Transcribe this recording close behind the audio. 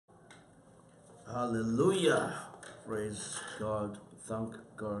Hallelujah. Praise God. Thank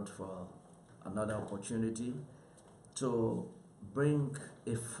God for another opportunity to bring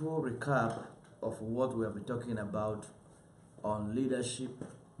a full recap of what we have been talking about on leadership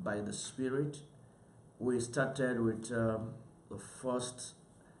by the Spirit. We started with the first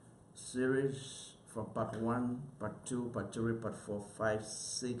series from part 1, part 2, part 3, part 4, 5,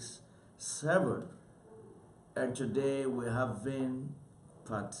 6, 7. And today we're having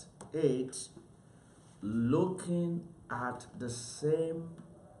part 8, looking at the same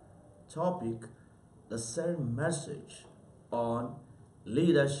topic, the same message on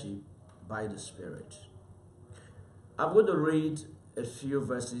leadership by the Spirit. I'm going to read a few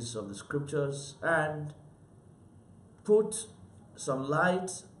verses of the scriptures and put some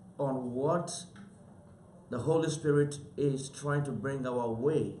light on what the Holy Spirit is trying to bring our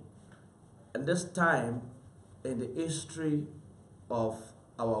way at this time in the history of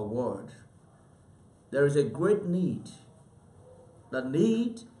our world. There is a great need. The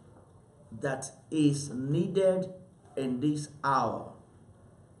need that is needed in this hour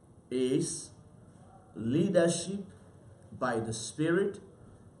is leadership by the Spirit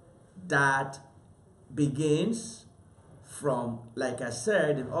that begins from, like I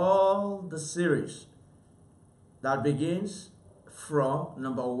said in all the series, that begins from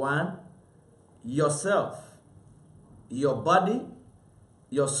number 1, yourself, your body,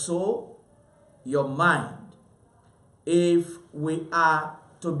 your soul, your mind. If we are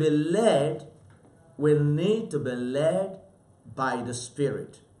to be led, we need to be led by the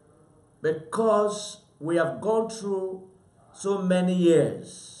Spirit, because we have gone through so many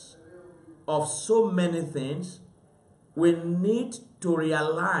years of so many things. We need to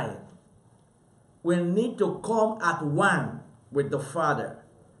realign. We need to come at one with the Father.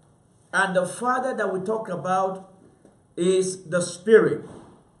 And the Father that we talk about is the Spirit.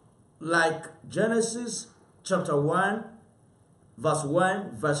 Like Genesis chapter 1, verse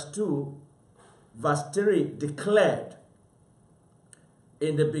 1, verse 2, verse 3 declared,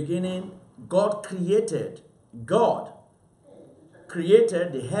 in the beginning, God created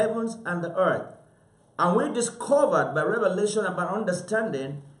the heavens and the earth. And we discovered by revelation and by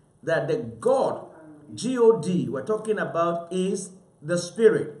understanding that the God, G-O-D, we're talking about is the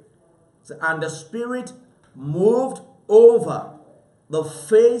Spirit. And the Spirit moved over the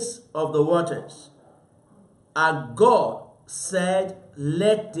face of the waters. And God said,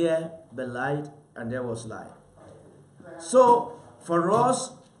 let there be light, and there was light. So, for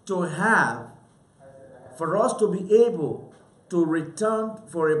us to be able to return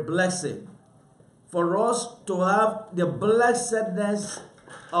for a blessing, for us to have the blessedness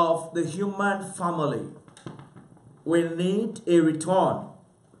of the human family, we need a return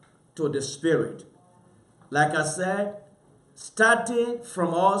to the Spirit. Like I said, starting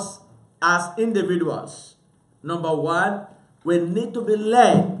from us as individuals. Number 1, we need to be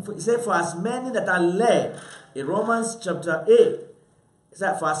led. He said, for as many that are led, in Romans chapter 8, he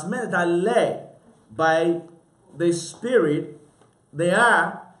said, for as many that are led by the Spirit, they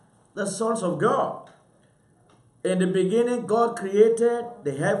are the sons of God. In the beginning, God created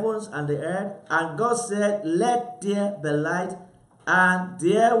the heavens and the earth, and God said, let there be light, and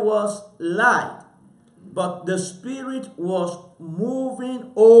there was light. But the Spirit was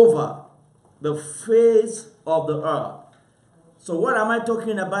moving over the face of the earth. So what am I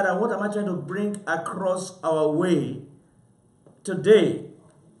talking about, and what am I trying to bring across our way today?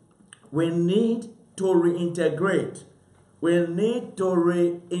 We need to reintegrate. We need to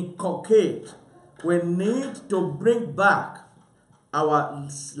reinculcate. We need to bring back our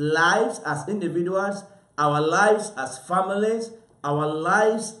lives as individuals, our lives as families, our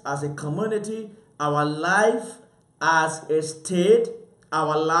lives as a community, our life as a state,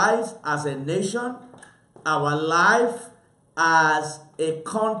 our lives as a nation, our life as a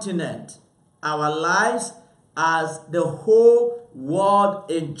continent, our lives as the whole world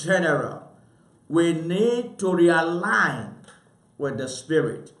in general. We need to realign with the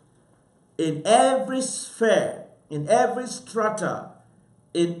Spirit. In every sphere, in every strata,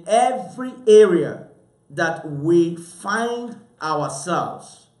 in every area that we find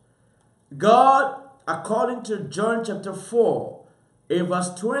ourselves. God, according to John chapter 4, in verse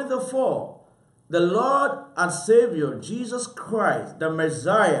 24, the Lord and Savior, Jesus Christ, the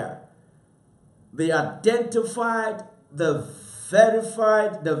Messiah, the identified, the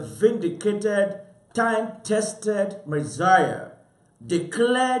verified, the vindicated, time-tested Messiah,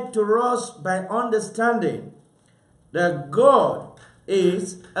 declared to us by understanding that God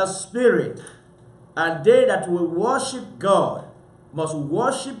is a spirit, and they that will worship God must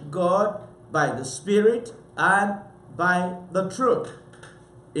worship God by the Spirit and by the truth.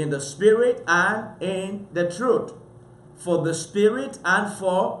 in the spirit and in the truth. For the spirit and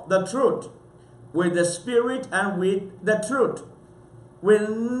for the truth. With the spirit and with the truth. We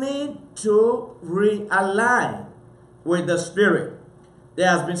need to realign with the spirit. There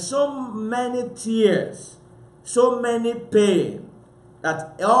has been so many tears, so many pain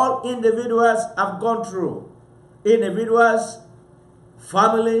that all individuals have gone through. Individuals,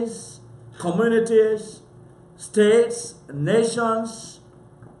 families, communities, states, nations,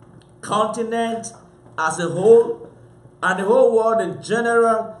 continent as a whole, and the whole world in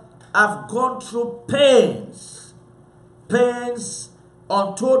general have gone through pains,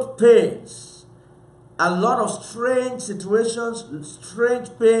 untold pains. A lot of strange situations, strange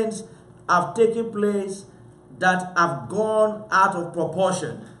pains have taken place that have gone out of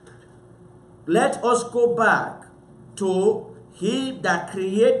proportion. Let us go back to He that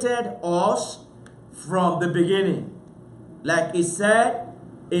created us from the beginning. Like He said,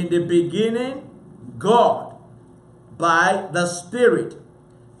 in the beginning, God, by the Spirit,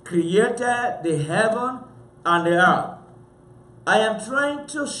 created the heaven and the earth. I am trying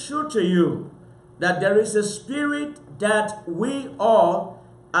to show to you that there is a spirit that we all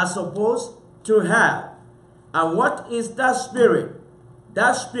are supposed to have. And what is that spirit?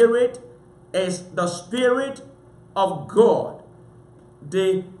 That spirit is the Spirit of God,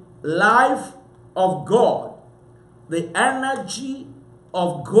 the life of God, the energy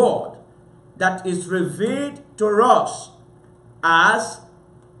of God that is revealed to us as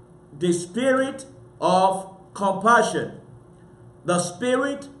the spirit of compassion, the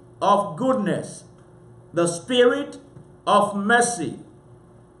spirit of goodness, the spirit of mercy.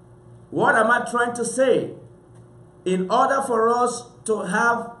 What am I trying to say? In order for us to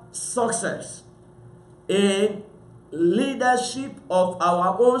have success in leadership of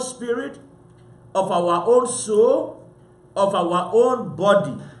our own spirit, of our own soul, of our own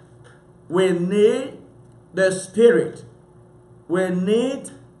body, we need the Spirit. We need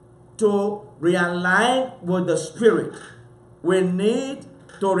to realign with the Spirit. We need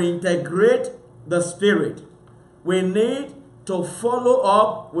to reintegrate the Spirit. We need to follow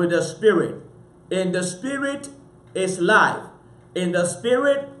up with the Spirit. In the Spirit is life. In the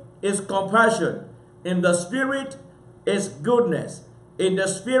Spirit is compassion. In the Spirit is goodness. In the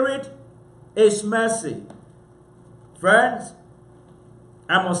Spirit is mercy. Friends,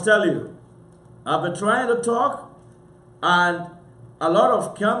 I must tell you, I've been trying to talk, and a lot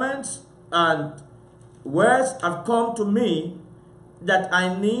of comments and words have come to me that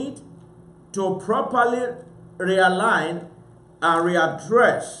I need to properly realign and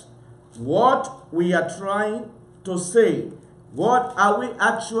readdress what we are trying to say. What are we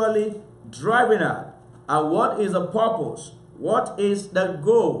actually driving at? And what is the purpose? What is the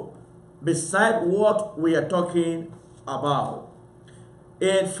goal beside what we are talking about?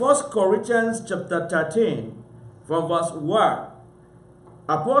 In 1 Corinthians chapter 13, from verse 1,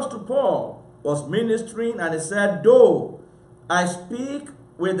 Apostle Paul was ministering and he said, "Though I speak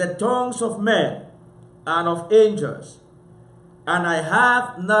with the tongues of men and of angels, and I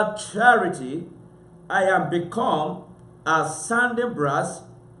have not charity, I am become as sounding brass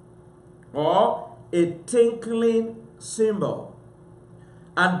or a tinkling cymbal.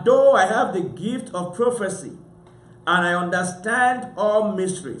 And though I have the gift of prophecy, and I understand all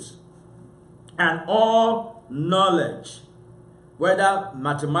mysteries and all knowledge, whether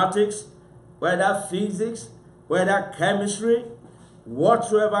mathematics, whether physics, whether chemistry,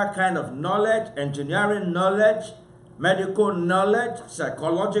 whatsoever kind of knowledge, engineering knowledge, medical knowledge,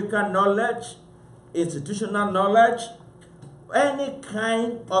 psychological knowledge, institutional knowledge, any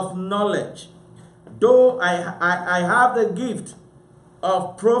kind of knowledge, though I have the gift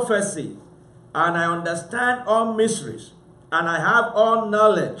of prophecy, and I understand all mysteries, and I have all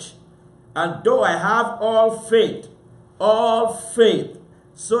knowledge, and though I have all faith,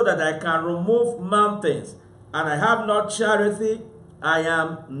 so that I can remove mountains, and I have not charity, I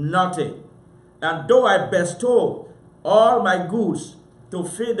am nothing. And though I bestow all my goods to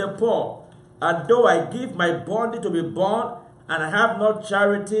feed the poor, and though I give my body to be burned, and I have not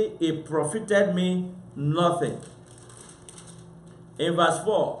charity, it profited me nothing." In verse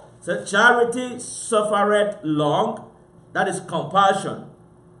 4, so charity suffereth long, that is compassion,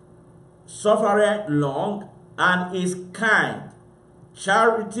 suffereth long, and is kind.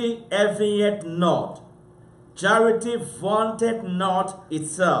 Charity envieth not. Charity vaunteth not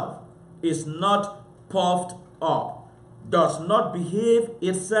itself, is not puffed up, does not behave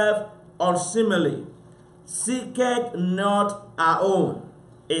itself unseemly, seeketh not her own,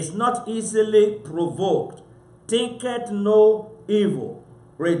 is not easily provoked, thinketh no evil,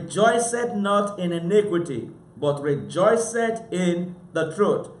 rejoiceth not in iniquity, but rejoiceth in the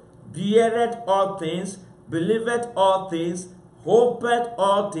truth, beareth all things, believeth all things, hopeth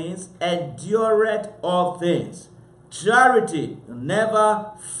all things, endureth all things. Charity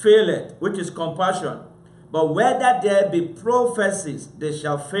never faileth, which is compassion. But whether there be prophecies, they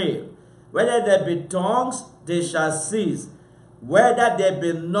shall fail. Whether there be tongues, they shall cease. Whether there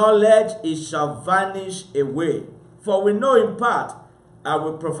be knowledge, it shall vanish away. For we know in part, I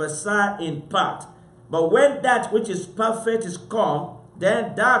will prophesy in part. But when that which is perfect is come,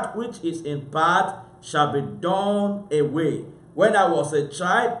 then that which is in part shall be done away. When I was a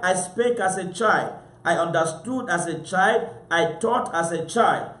child, I spake as a child. I understood as a child. I taught as a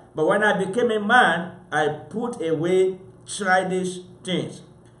child. But when I became a man, I put away childish things.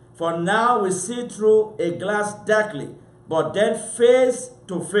 For now we see through a glass darkly, but then face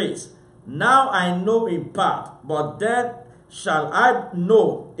to face. Now I know in part, but then shall I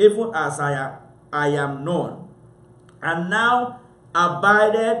know, even as I am known. And now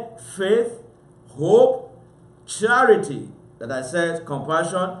abideth faith, hope, charity, that I said,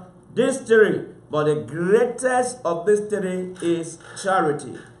 compassion, these three. But the greatest of these three is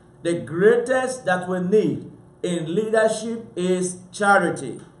charity. The greatest that we need in leadership is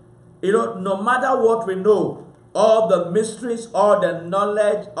charity. You know, no matter what we know, all the mysteries, all the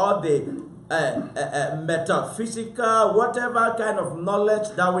knowledge, all the metaphysical, whatever kind of knowledge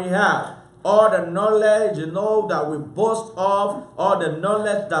that we have, all the knowledge, you know, that we boast of, all the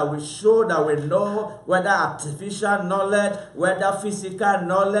knowledge that we show that we know, whether artificial knowledge, whether physical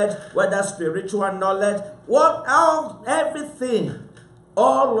knowledge, whether spiritual knowledge, everything,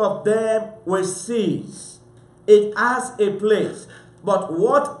 all of them we cease. It has a place. But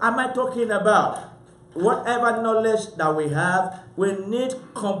what am I talking about? Whatever knowledge that we have, we need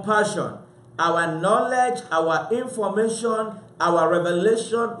compassion. Our knowledge, our information, our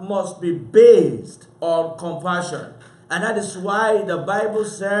revelation must be based on compassion. And that is why the Bible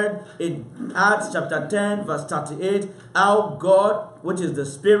said in Acts chapter 10, verse 38, how God, which is the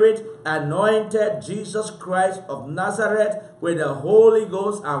Spirit, anointed Jesus Christ of Nazareth with the Holy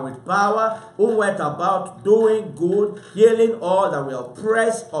Ghost and with power, who went about doing good, healing all that were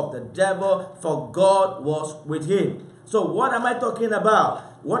oppressed of the devil, for God was with him. So what am I talking about?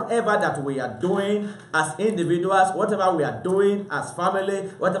 Whatever that we are doing as individuals, whatever we are doing as family,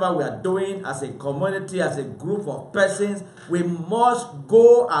 whatever we are doing as a community, as a group of persons, we must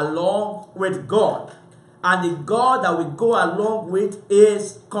go along with God. And the God that we go along with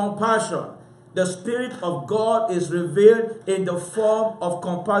is compassion. The Spirit of God is revealed in the form of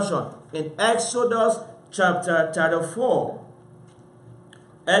compassion. In Exodus chapter 34.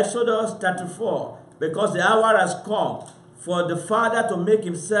 Exodus 34. Because the hour has come for the Father to make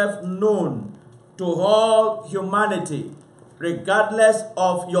himself known to all humanity, regardless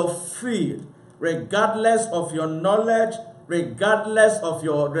of your field, regardless of your knowledge, regardless of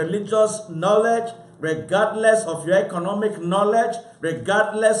your religious knowledge, regardless of your economic knowledge,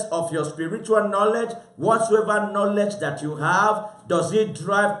 regardless of your spiritual knowledge, whatsoever knowledge that you have, does it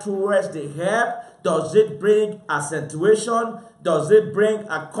drive towards the help? Does it bring accentuation? Does it bring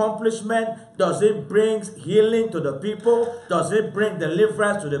accomplishment? Does it bring healing to the people? Does it bring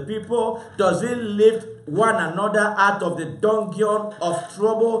deliverance to the people? Does it lift one another out of the dungeon of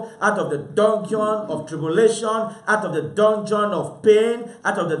trouble, out of the dungeon of tribulation, out of the dungeon of pain,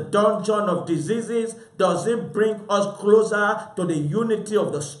 out of the dungeon of diseases? Does it bring us closer to the unity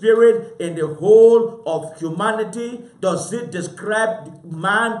of the Spirit in the whole of humanity? Does it describe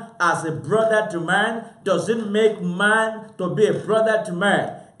man as a brother to man? Does it make man to be a brother to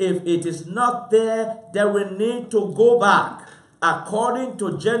man? If it is not there, then we need to go back. According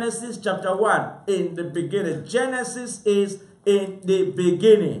to Genesis chapter 1, in the beginning. Genesis is in the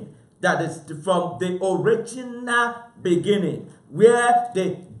beginning. That is from the original beginning, where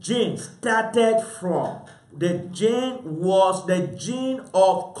the gene started from. The gene was the gene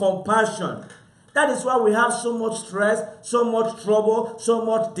of compassion. That is why we have so much stress, so much trouble, so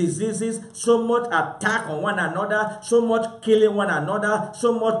much diseases, so much attack on one another, so much killing one another,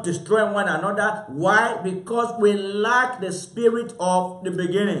 so much destroying one another. Why? Because we lack the spirit of the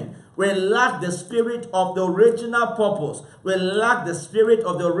beginning. We lack the spirit of the original purpose. We lack the spirit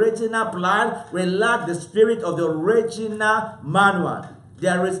of the original plan. We lack the spirit of the original manual.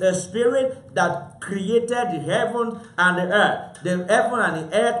 There is a spirit that created the heaven and the earth. The heaven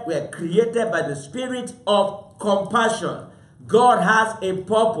and the earth were created by the spirit of compassion. God has a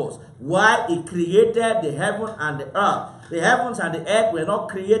purpose why he created the heaven and the earth. The heavens and the earth were not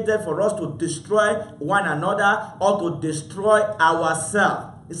created for us to destroy one another or to destroy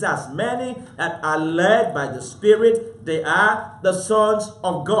ourselves. It says, as many that are led by the Spirit, they are the sons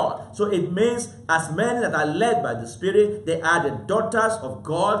of God. So it means as many that are led by the Spirit, they are the daughters of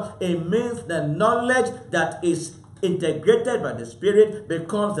God. It means the knowledge that is integrated by the Spirit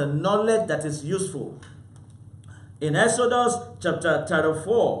becomes the knowledge that is useful. In Exodus chapter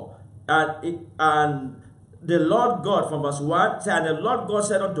 34, and the Lord God, from verse 1, said, and the Lord God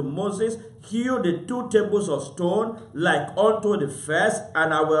said unto Moses, hew the 2 tables of stone like unto the first,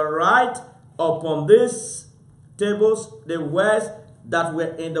 and I will write upon these tables the words that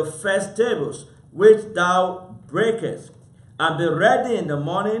were in the first tables, which thou breakest. And be ready in the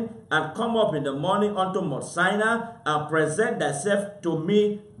morning, and come up in the morning unto Mount Sinai, and present thyself to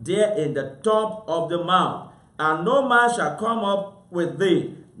me there in the top of the mount. And no man shall come up with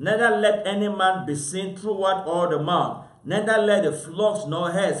thee, neither let any man be seen throughout all the mount, neither let the flocks nor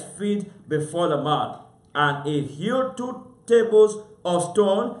herds feed before the mount. And he hewed 2 tables of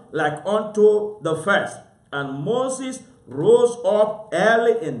stone like unto the first. And Moses rose up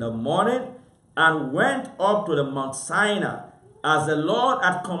early in the morning, and went up to the Mount Sinai, as the Lord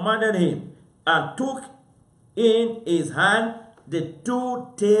had commanded him, and took in his hand the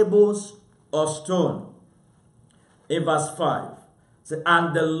 2 tables of stone. In verse 5, say,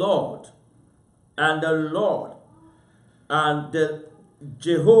 and the Lord, and the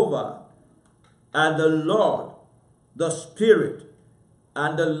Jehovah, and the Lord, the Spirit,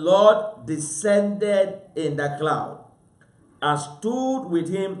 and the Lord descended in the cloud, and stood with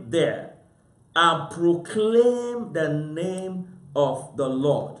him there, and proclaimed the name of the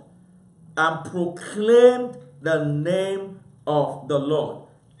Lord, and proclaimed the name of the Lord.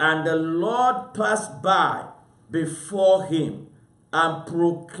 And the Lord passed by before him, and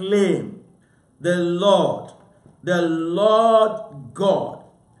proclaimed, the Lord God,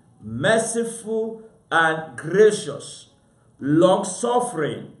 merciful and gracious,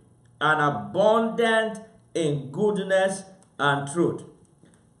 long-suffering, and abundant in goodness and truth,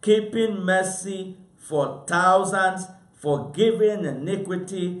 keeping mercy for thousands, forgiving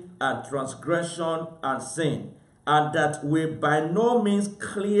iniquity and transgression and sin, and that we by no means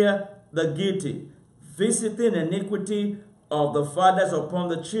clear the guilty, visiting iniquity of the fathers upon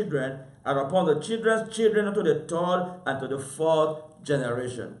the children, and upon the children's children unto the 3rd and to the 4th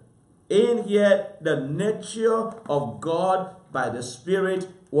generation. In here, the nature of God by the Spirit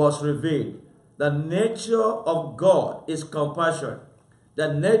was revealed. The nature of God is compassion.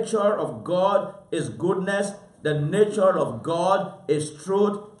 The nature of God is goodness. The nature of God is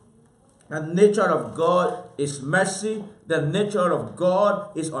truth. The nature of God is mercy. The nature of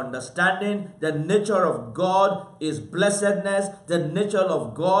God is understanding. The nature of God is blessedness. The nature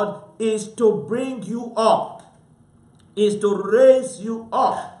of God is to bring you up, is to raise you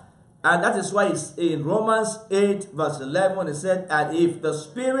up. And that is why it's in Romans 8 verse 11, it said, and if the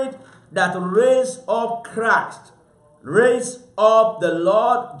Spirit that raised up Christ, raised up the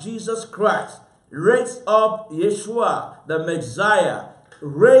Lord Jesus Christ, raised up Yeshua, the Messiah,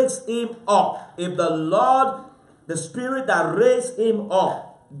 raised him up, if the Lord, the Spirit that raised him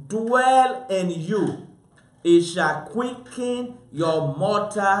up, dwell in you, it shall quicken your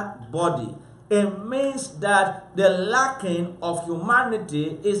mortal body. It means that the lacking of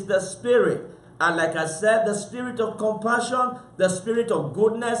humanity is the Spirit. And like I said, the spirit of compassion, the spirit of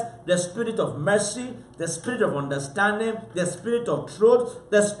goodness, the spirit of mercy, the spirit of understanding, the spirit of truth,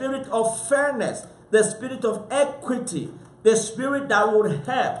 the spirit of fairness, the spirit of equity, the spirit that would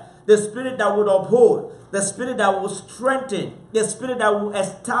help, the spirit that would uphold, the spirit that would strengthen, the spirit that would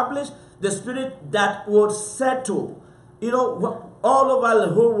establish, the spirit that would settle. You know, all over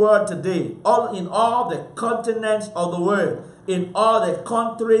the whole world today, in all the continents of the world, in all the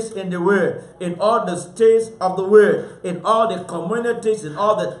countries in the world, in all the states of the world, in all the communities, in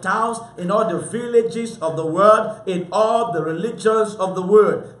all the towns, in all the villages of the world, in all the religions of the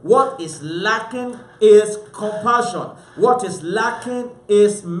world, what is lacking is compassion. What is lacking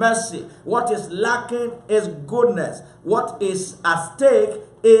is mercy. What is lacking is goodness. What is at stake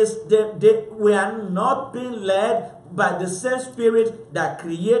is we are not being led by the same Spirit that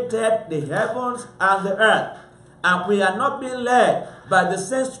created the heavens and the earth. And we are not being led by the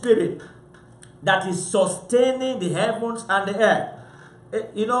same Spirit that is sustaining the heavens and the earth.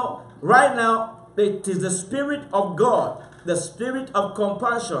 You know, right now, it is the Spirit of God, the Spirit of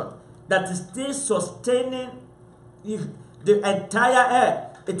compassion, that is still sustaining the entire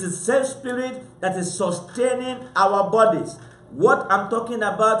earth. It is the same Spirit that is sustaining our bodies. What I'm talking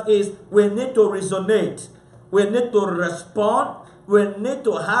about is we need to resonate. We need to respond. We need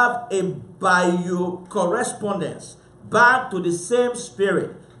to have a bio-correspondence back to the same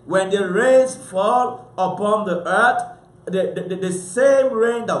Spirit. When the rains fall upon the earth, the same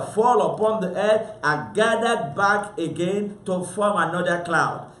rain that fall upon the earth are gathered back again to form another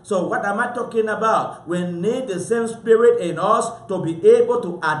cloud. So what am I talking about? We need the same spirit in us to be able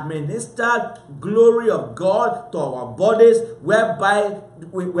to administer glory of God to our bodies, whereby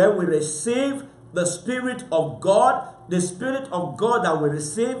when we receive the Spirit of God, the Spirit of God that we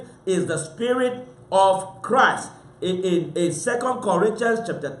receive is the Spirit of Christ. In 2 Corinthians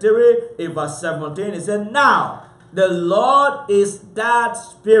chapter 3, in verse 17, it says, now the Lord is that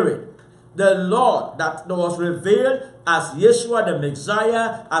Spirit. The Lord that was revealed as Yeshua the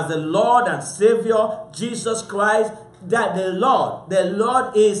Messiah, as the Lord and Savior, Jesus Christ, that the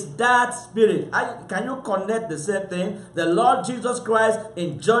Lord is that Spirit. Can you connect the same thing? The Lord Jesus Christ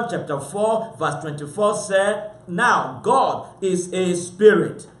in John chapter 4, verse 24 said, now God is a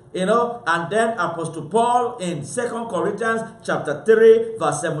Spirit. You know, and then Apostle Paul in 2 Corinthians chapter 3,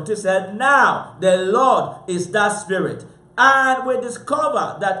 verse 17 said, now the Lord is that Spirit. And we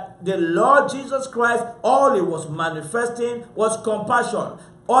discover that the Lord Jesus Christ, all he was manifesting was compassion.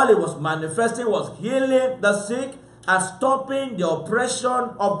 All he was manifesting was healing the sick and stopping the oppression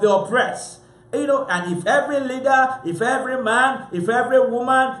of the oppressed. You know, and if every leader, if every man, if every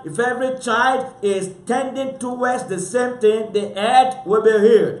woman, if every child is tending towards the same thing, the earth will be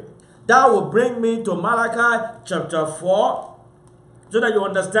healed. That will bring me to Malachi chapter 4, so that you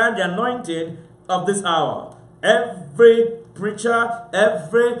understand the anointing of this hour. Every preacher,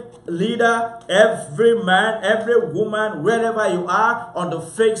 every leader, every man, every woman, wherever you are on the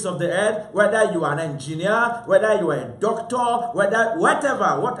face of the earth, whether you are an engineer, whether you are a doctor,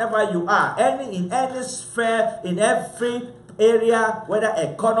 whatever you are, in any sphere, in every area, whether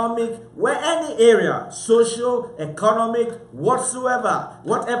economic, any area, social, economic,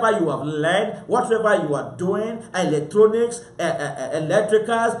 whatever you have learned, whatever you are doing, electronics,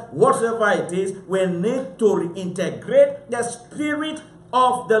 electricals, whatever it is, we need to reintegrate the Spirit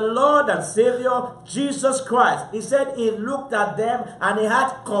of the Lord and Savior Jesus Christ. He said he looked at them and he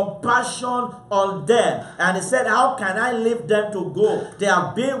had compassion on them. And he said, how can I leave them to go? They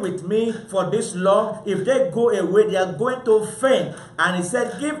have been with me for this long. If they go away, they are going to faint. And he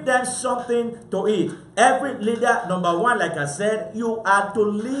said, give them something to eat. Every leader, number one, like I said, you are to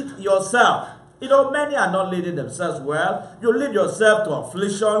lead yourself. You know, many are not leading themselves well. You lead yourself to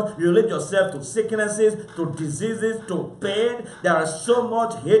affliction. You lead yourself to sicknesses, to diseases, to pain. There is so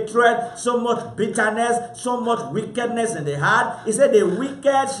much hatred, so much bitterness, so much wickedness in the heart. He said, the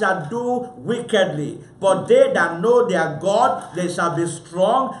wicked shall do wickedly. But they that know their God, they shall be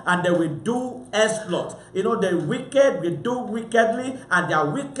strong and they will do exploits. You know, the wicked will do wickedly and their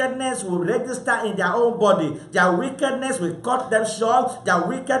wickedness will register in their own body. Their wickedness will cut them short. Their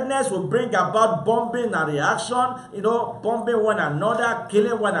wickedness will bring about bombing and reaction. You know, bombing one another,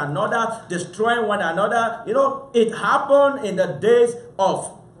 killing one another, destroying one another. You know, it happened in the days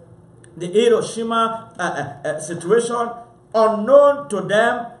of the Hiroshima situation. Unknown to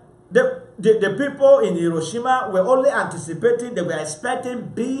them, the people in Hiroshima were only anticipating, they were expecting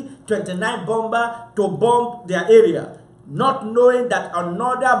B-29 bomber to bomb their area, not knowing that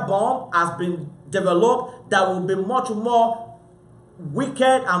another bomb has been developed that will be much more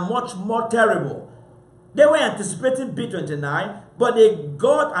wicked and much more terrible. They were anticipating B-29, but they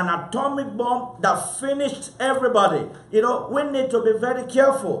got an atomic bomb that finished everybody. You know, we need to be very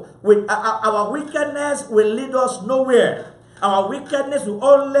careful. Our wickedness will lead us nowhere. Our wickedness will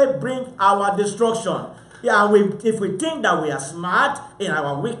only bring our destruction. Yeah, if we think that we are smart in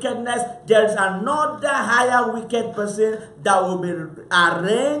our wickedness, there is another higher wicked person that will be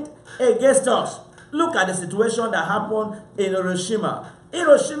arraigned against us. Look at the situation that happened in Hiroshima.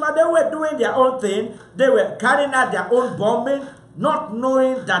 Hiroshima, they were doing their own thing. They were carrying out their own bombing, not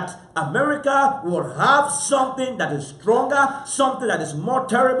knowing that America will have something that is stronger, something that is more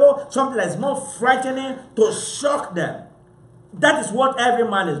terrible, something that is more frightening to shock them. That is what every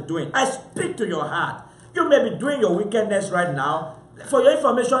man is doing. I speak to your heart. You may be doing your wickedness right now. For your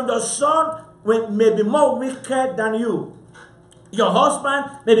information, your son may be more wicked than you. Your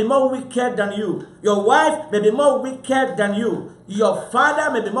husband may be more wicked than you. Your wife may be more wicked than you. Your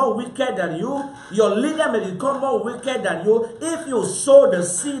father may be more wicked than you. Your leader may become more wicked than you. If you sow the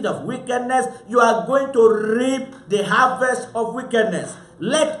seed of wickedness, you are going to reap the harvest of wickedness.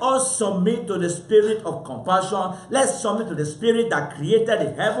 Let us submit to the spirit of compassion. Let's submit to the spirit that created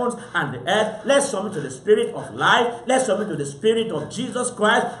the heavens and the earth. Let's submit to the spirit of life. Let's submit to the spirit of Jesus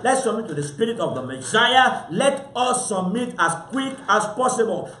Christ. Let's submit to the spirit of the Messiah. Let us submit as quick as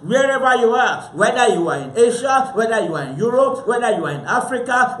possible. Wherever you are, whether you are in Asia, whether you are in Europe, whether you are in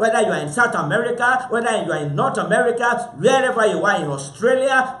Africa, whether you are in South America, whether you are in North America, wherever you are in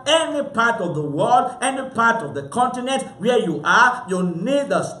Australia, any part of the world, any part of the continent where you are, you need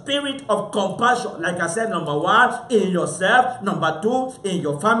the spirit of compassion. Like I said, number one, in yourself. Number two, in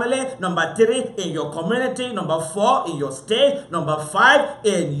your family. Number three, in your community. Number four, in your state. Number five,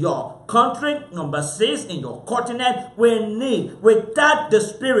 in your country. Number six, in your continent. We need, without the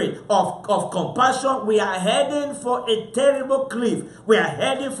spirit of compassion, we are heading for a terrible cliff. We are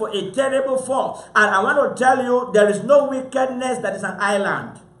heading for a terrible fall. And I want to tell you, there is no wickedness that is an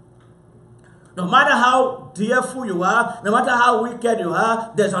island. No matter how fearful you are, no matter how wicked you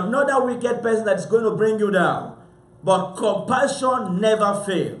are, there's another wicked person that is going to bring you down. But compassion never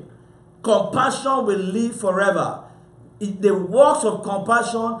fails. Compassion will live forever. The works of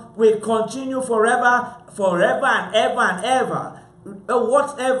compassion will continue forever, forever and ever and ever.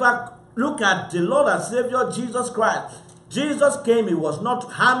 Whatever, look at the Lord and Savior Jesus Christ. Jesus came, he was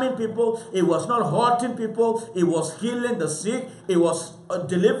not harming people, he was not hurting people, he was healing the sick, he was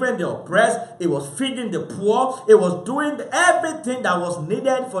delivering the oppressed, he was feeding the poor, he was doing everything that was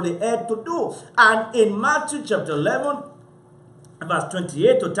needed for the earth to do. And in Matthew chapter 11, verse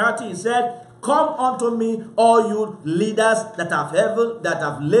 28 to 30, he said, "Come unto me, all you leaders that have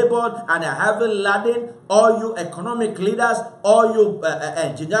labored and are heavy laden, all you economic leaders, all you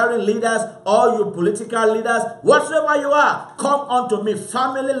engineering leaders, all you political leaders, whatsoever you are, come unto me.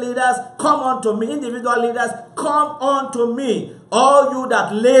 Family leaders, come unto me. Individual leaders, come unto me. All you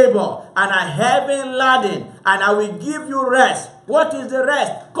that labor and are heavy laden, and I will give you rest." What is the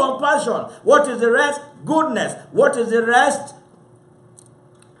rest? Compassion. What is the rest? Goodness. What is the rest?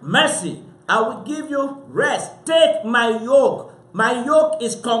 Mercy. I will give you rest. Take my yoke. My yoke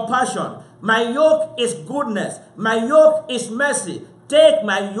is compassion. My yoke is goodness. My yoke is mercy. Take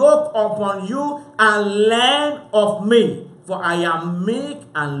my yoke upon you and learn of me, for I am meek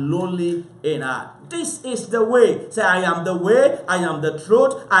and lowly in heart. This is the way. Say, I am the way, I am the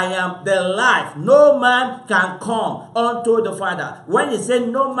truth, I am the life. No man can come unto the Father. When he said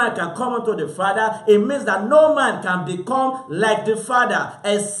no man can come unto the Father, it means that no man can become like the Father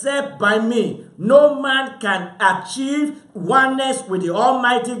except by me. No man can achieve oneness with the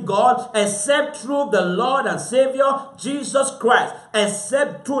Almighty God except through the Lord and Savior Jesus Christ,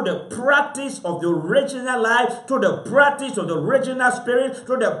 except through the practice of the original life, through the practice of the original spirit,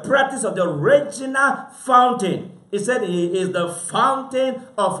 through the practice of the original fountain. He said he is the fountain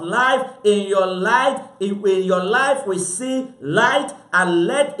of life. In your life, in your life we see light, and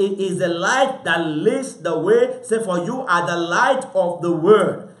light is the light that leads the way. Say, for you are the light of the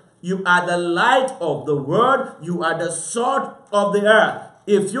world. You are the light of the world. You are the salt of the earth.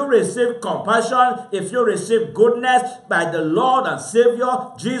 If you receive compassion, if you receive goodness by the Lord and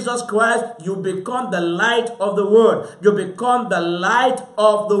Savior Jesus Christ, you become the light of the world. You become the light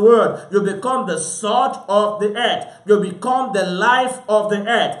of the world. You become the salt of the earth. You become the life of the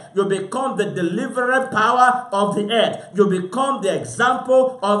earth. You become the delivering power of the earth. You become the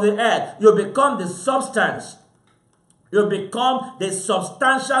example of the earth. You become the substance. You become the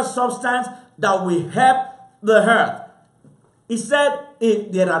substantial substance that will help the earth. He said, if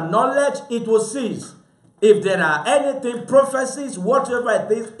there are knowledge, it will cease. If there are anything, prophecies, whatever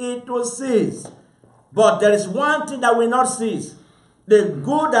it is, it will cease. But there is one thing that will not cease. The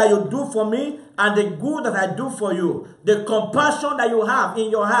good that you do for me and the good that I do for you. The compassion that you have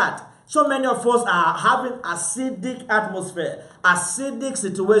in your heart. So many of us are having acidic atmosphere, acidic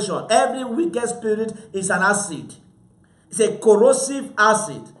situation. Every wicked spirit is an acid. It's a corrosive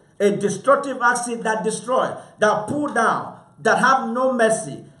acid, a destructive acid that destroys, that pull down, that have no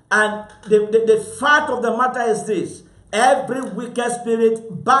mercy. And the fact of the matter is this: every wicked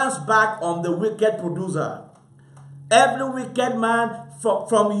spirit bounces back on the wicked producer. Every wicked man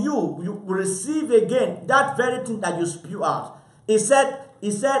from you will receive again that very thing that you spew out. He said,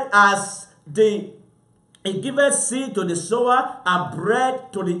 as he giveth seed to the sower and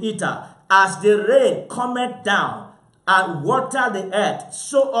bread to the eater, as the rain cometh down and water the earth,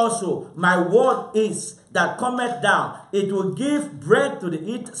 so also my word is that cometh down. It will give bread to the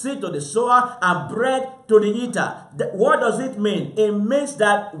eater, seed to the sower, and bread to the eater. What does it mean? It means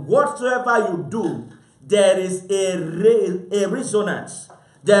that whatsoever you do, there is a resonance.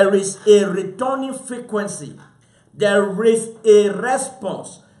 There is a returning frequency. There is a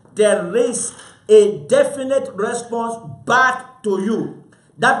response. There is a definite response back to you.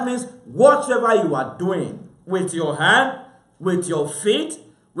 That means whatever you are doing with your hand, with your feet,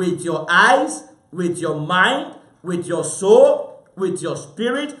 with your eyes, with your mind, with your soul, with your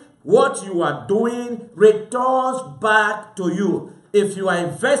spirit, what you are doing returns back to you. If you are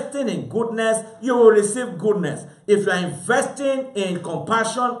investing in goodness, you will receive goodness. If you are investing in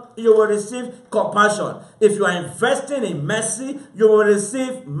compassion, you will receive compassion. If you are investing in mercy, you will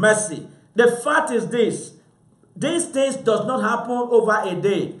receive mercy. The fact is this: these things does not happen over a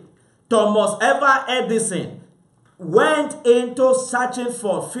day. Thomas Edison went into searching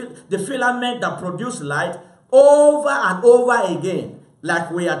for the filament that produced light over and over again,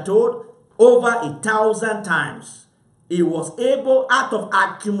 like we are told, over 1,000 times. He was able, out of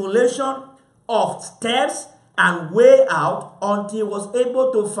accumulation of steps and way out, until he was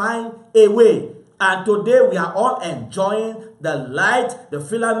able to find a way. And today we are all enjoying the light, the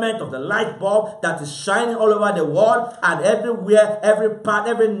filament of the light bulb that is shining all over the world, and everywhere, every part,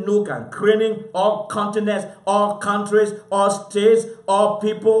 every nook and cranny, all continents, all countries, all states, all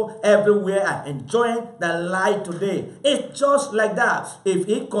people, everywhere are enjoying the light today. It's just like that. If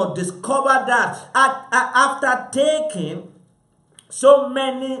he could discover that after taking so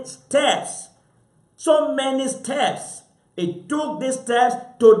many steps, it took these steps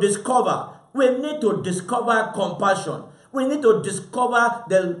to discover. We need to discover compassion. We need to discover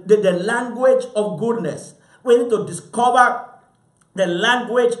the language of goodness. We need to discover the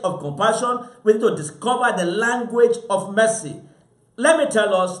language of compassion. We need to discover the language of mercy. Let me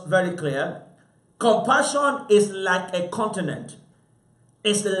tell us very clear. Compassion is like a continent.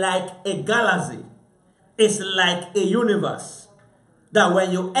 It's like a galaxy. It's like a universe. That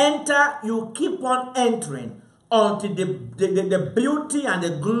when you enter, you keep on entering until the beauty and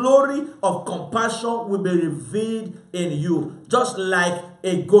the glory of compassion will be revealed in you. Just like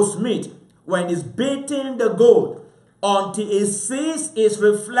a goldsmith, when he's beating the gold, until he sees his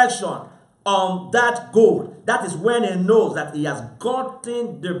reflection on that gold, that is when he knows that he has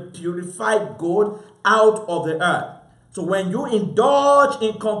gotten the purified gold out of the earth. So when you indulge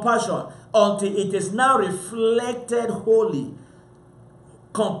in compassion, until it is now reflected wholly,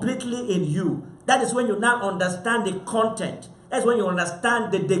 completely in you, that is when you now understand the content. That's when you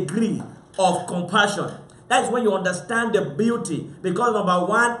understand the degree of compassion. That is when you understand the beauty. Because number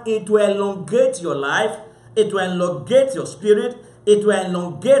one, it will elongate your life. It will elongate your spirit. It will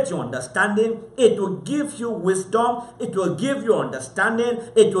elongate your understanding. It will give you wisdom. It will give you understanding.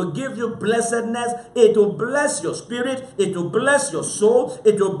 It will give you blessedness. It will bless your spirit. It will bless your soul.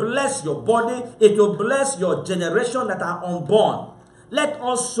 It will bless your body. It will bless your generation that are unborn. Let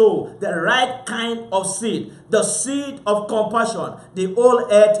us sow the right kind of seed, the seed of compassion. The whole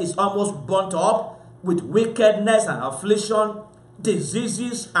earth is almost burnt up with wickedness and affliction,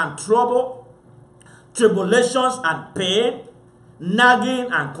 diseases and trouble, tribulations and pain, nagging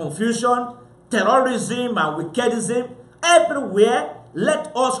and confusion, terrorism and wickedism. Everywhere,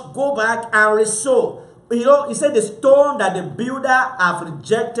 let us go back and resow. You know, he said the stone that the builder have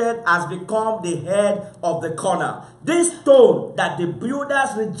rejected has become the head of the corner. This stone that the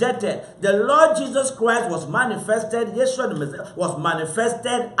builders rejected, the Lord Jesus Christ was manifested, Yeshua was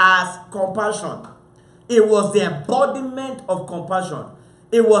manifested as compassion. It was the embodiment of compassion.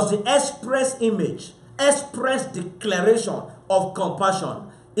 It was the express image, express declaration of compassion.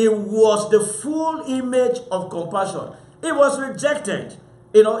 It was the full image of compassion. It was rejected.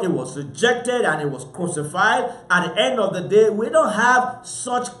 You know, it was rejected and it was crucified. At the end of the day, we don't have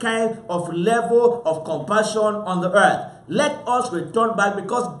such kind of level of compassion on the earth. Let us return back,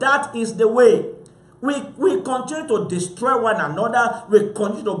 because that is the way. We continue to destroy one another. We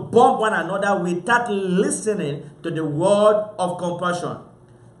continue to bomb one another without listening to the word of compassion.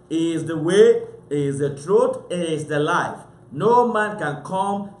 It is the way, it is the truth, it is the life. No man can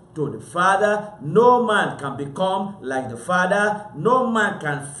come to the Father. No man can become like the Father. No man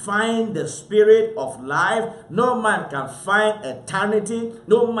can find the spirit of life. No man can find eternity.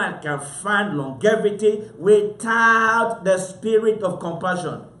 No man can find longevity without the spirit of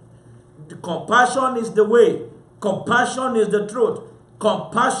compassion. The compassion is the way. Compassion is the truth.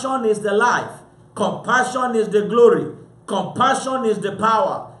 Compassion is the life. Compassion is the glory. Compassion is the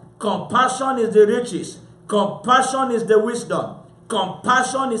power. Compassion is the riches. Compassion is the wisdom.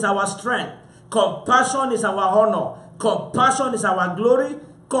 Compassion is our strength. Compassion is our honor. Compassion is our glory.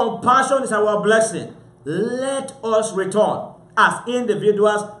 Compassion is our blessing. Let us return. As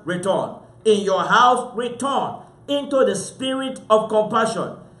individuals, return. In your house, return into the spirit of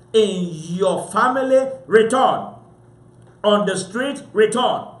compassion. In your family, return. On the street,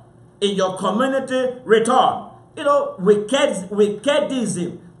 return. In your community, return. You know,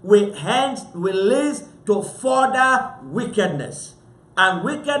 wickedism will lead to further wickedness. And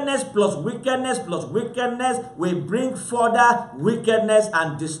wickedness plus wickedness plus wickedness will bring further wickedness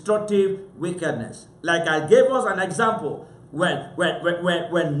and destructive wickedness. Like I gave us an example.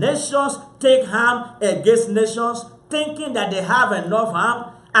 When nations take harm against nations, thinking that they have enough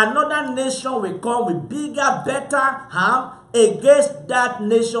harm, another nation will come with bigger, better harm against that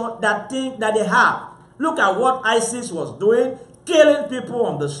nation that think that they have. Look at what ISIS was doing, killing people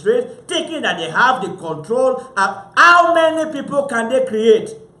on the street, thinking that they have the control. How many people can they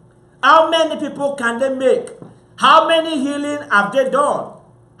create? How many people can they make? How many healing have they done?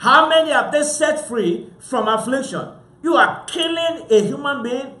 How many have they set free from affliction? You are killing a human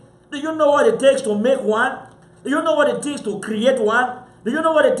being. Do you know what it takes to make one? Do you know what it takes to create one? Do you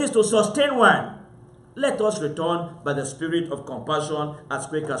know what it takes to sustain one? Let us return by the spirit of compassion as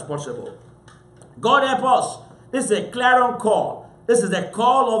quick as possible. God help us. This is a clarion call. This is the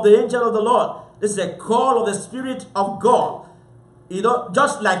call of the angel of the Lord. This is a call of the Spirit of God. You know,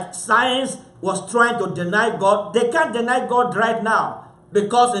 just like science was trying to deny God, they can't deny God right now.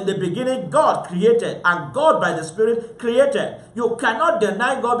 Because in the beginning, God created, and God by the Spirit created. You cannot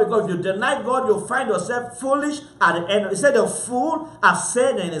deny God, because if you deny God, you'll find yourself foolish at the end. He said, the fool has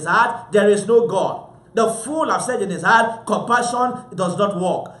said in his heart, there is no God. The fool has said in his heart, compassion does not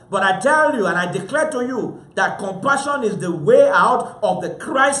work. But I tell you, and I declare to you, that compassion is the way out of the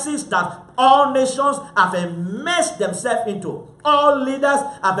crisis that all nations have enmeshed themselves into. All leaders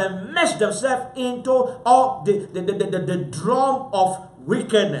have enmeshed themselves into all the drum of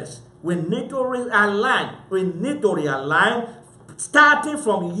wickedness. We need to realign. We need to realign, starting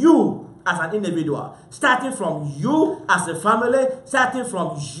from you as an individual, starting from you as a family, starting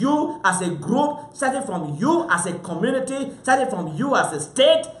from you as a group, starting from you as a community, starting from you as a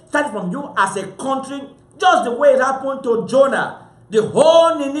state, starting from you as a country, just the way it happened to Jonah, the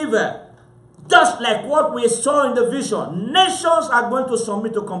whole Nineveh. Just like what we saw in the vision, nations are going to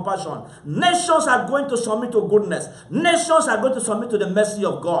submit to compassion. Nations are going to submit to goodness. Nations are going to submit to the mercy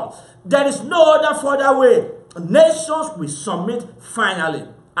of God. There is no other further way. Nations will submit finally.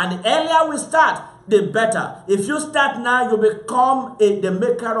 And the earlier we start, the better. If you start now, you become the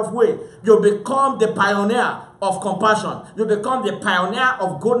maker of way. You become the pioneer of compassion. You become the pioneer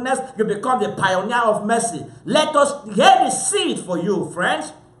of goodness. You become the pioneer of mercy. Let us, here is seed for you,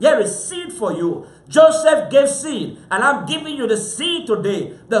 friends. Here is seed for you. Joseph gave seed, and I'm giving you the seed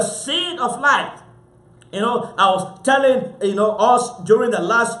today, the seed of life. You know, I was telling, us during the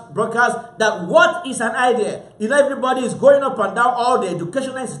last broadcast that what is an idea? You know, everybody is going up and down all the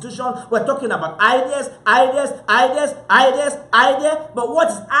educational institutions. We're talking about ideas. But what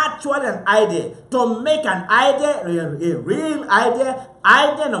is actually an idea? To make an idea a real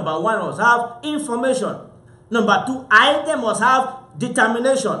idea number one must have information. Number two, idea must have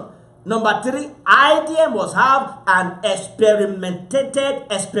determination. Number three, idea must have an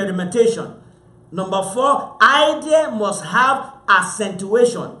experimentation. Number four, idea must have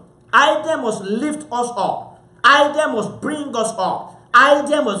accentuation. Idea must lift us up. Idea must bring us up.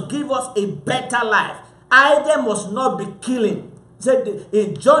 Idea must give us a better life. Idea must not be killing.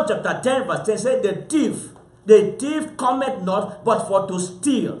 In John chapter 10 verse 10, said the thief cometh not but for to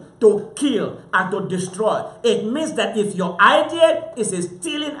steal, to kill, and to destroy. It means that if your idea is a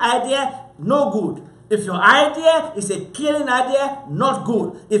stealing idea, no good. If your idea is a killing idea, not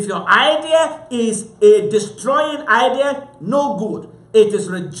good. If your idea is a destroying idea, no good. It is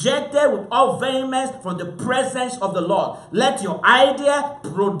rejected with all vehemence from the presence of the Lord. Let your idea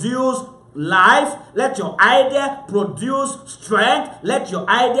produce life. Let your idea produce strength. Let your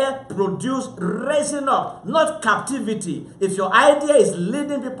idea produce raising up, not captivity. If your idea is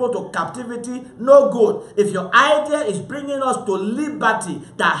leading people to captivity, no good. If your idea is bringing us to liberty,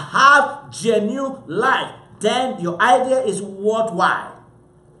 that have genuine life, then your idea is worthwhile.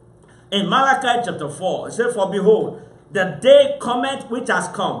 In Malachi chapter 4, it says, for behold, the day cometh which has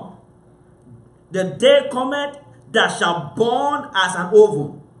come. The day cometh that shall burn as an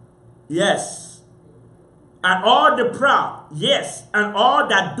oven. Yes. And all the proud, yes, and all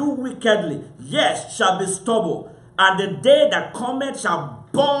that do wickedly, yes, shall be stubble. And the day that cometh shall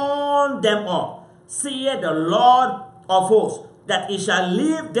burn them up. Saith the Lord of hosts, that he shall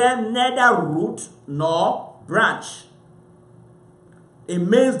leave them neither root nor branch. It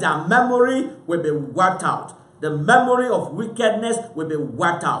means their memory will be wiped out. The memory of wickedness will be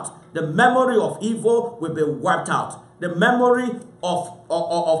wiped out. The memory of evil will be wiped out. The memory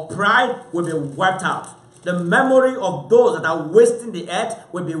of pride will be wiped out. The memory of those that are wasting the earth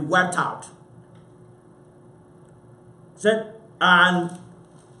will be wiped out. And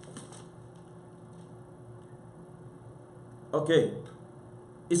okay,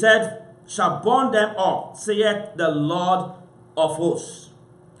 he said, shall burn them up, saith the Lord of hosts,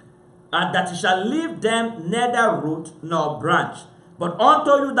 and that he shall leave them neither root nor branch. But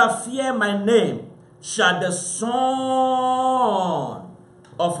unto you that fear my name shall the Son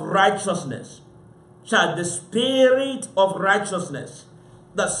of righteousness, shall the Spirit of righteousness,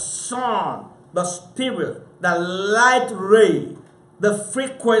 the Son, the Spirit, the light ray, the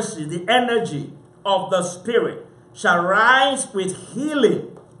frequency, the energy of the Spirit shall rise with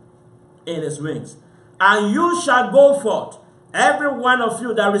healing in his wings. And you shall go forth. Every one of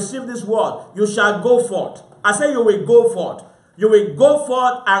you that receive this word, you shall go forth. I say you will go forth. You will go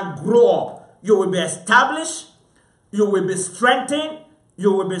forth and grow up. You will be established. You will be strengthened.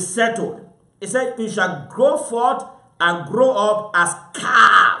 You will be settled. He said you shall go forth and grow up as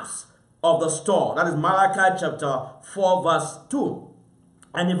calves of the stall. That is Malachi chapter 4 verse 2.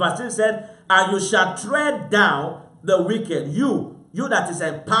 And in verse 3 said, and you shall tread down the wicked. You that is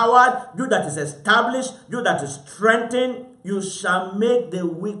empowered, you that is established, you that is strengthened, you shall make the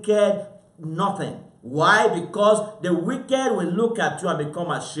wicked nothing. Why? Because the wicked will look at you and become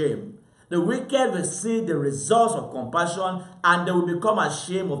ashamed. The wicked will see the results of compassion and they will become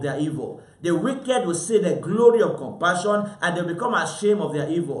ashamed of their evil. The wicked will see the glory of compassion and they will become ashamed of their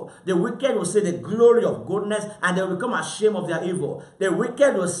evil. The wicked will see the glory of goodness and they will become ashamed of their evil. The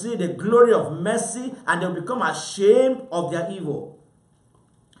wicked will see the glory of mercy and they will become ashamed of their evil.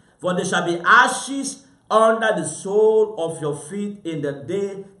 For there shall be ashes under the sole of your feet in the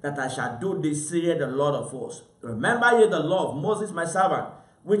day that I shall do this, saith the Lord of hosts. Remember ye the law of Moses my servant,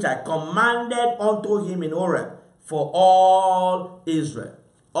 which I commanded unto him in Horeb for all Israel.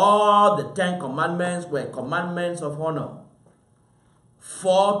 All the 10 commandments were commandments of honor.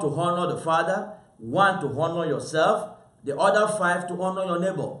 4 to honor the Father, 1 to honor yourself, the other 5 to honor your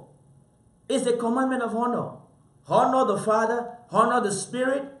neighbor. It's the commandment of honor. Honor the Father, honor the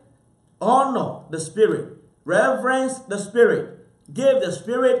Spirit, honor the Spirit, reverence the Spirit. Give the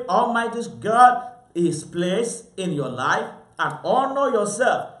Spirit, Almighty God, his place in your life, and honor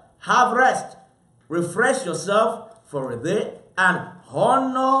yourself. Have rest. Refresh yourself for a day and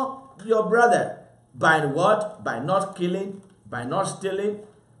honor your brother. By what? By not killing, by not stealing,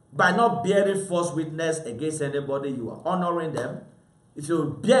 by not bearing false witness against anybody. You are honoring them. If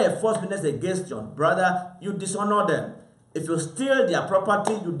you bear a false witness against your brother, you dishonor them. If you steal their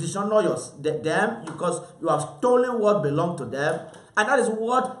property, you dishonor them because you have stolen what belonged to them. And that is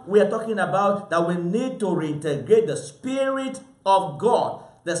what we are talking about, that we need to reintegrate the Spirit of God,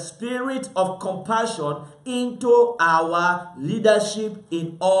 the spirit of compassion into our leadership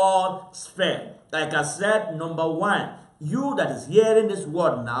in all spheres. Like I said, number 1, you that is hearing this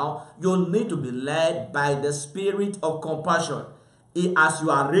word now, you need to be led by the spirit of compassion. As you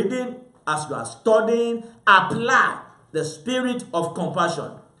are reading, as you are studying, apply the spirit of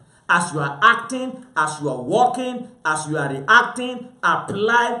compassion. As you are acting, as you are walking, as you are reacting,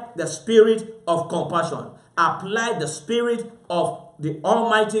 apply the spirit of compassion. Apply the spirit of the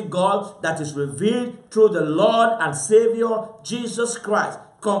Almighty God that is revealed through the Lord and Savior, Jesus Christ.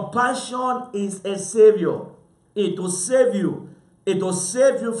 Compassion is a Savior. It will save you. It will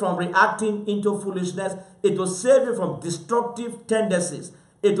save you from reacting into foolishness. It will save you from destructive tendencies.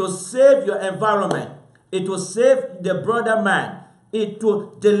 It will save your environment. It will save the brother man. It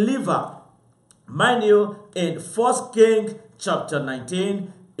will deliver. Mind you, in 1 Kings chapter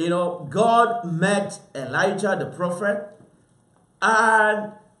 19, God met Elijah the prophet,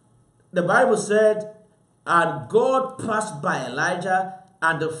 and the Bible said, and God passed by Elijah,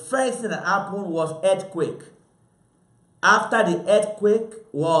 and the first thing that happened was earthquake. After the earthquake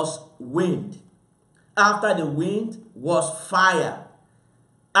was wind. After the wind was fire.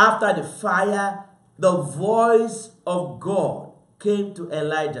 After the fire, the voice of God came to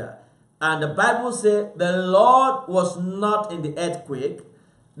Elijah. And the Bible said the Lord was not in the earthquake.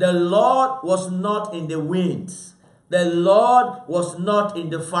 The Lord was not in the winds. The Lord was not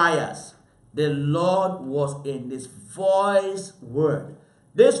in the fires. The Lord was in this voice word.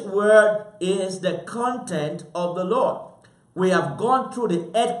 This word is the content of the Lord. We have gone through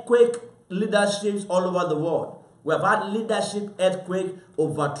the earthquake leaderships all over the world. We have had leadership earthquake,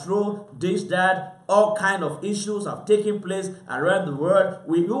 overthrow, this, that, all kind of issues have taken place around the world.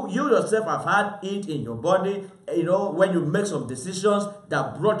 You yourself have had it in your body, when you make some decisions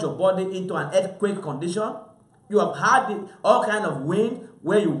that brought your body into an earthquake condition. You have had all kind of wind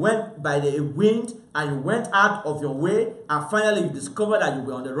where you went by the wind and you went out of your way and finally you discovered that you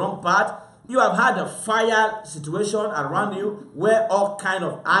were on the wrong path. You have had a fire situation around you where all kind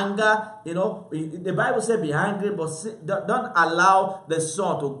of anger, the Bible says be angry, but don't allow the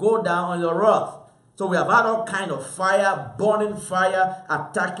sun to go down on your wrath. So we have had all kind of fire, burning fire,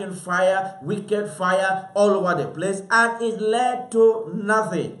 attacking fire, wicked fire all over the place, and it led to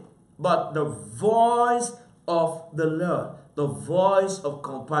nothing but the voice of the Lord, the voice of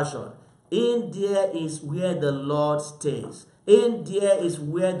compassion. In there is where the Lord stays. In there is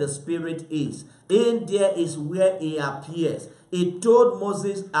where the Spirit is. In there is where He appears. He told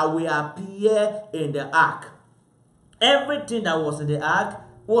Moses, I will appear in the ark. Everything that was in the ark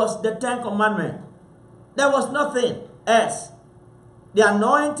was the Ten Commandments. There was nothing else. The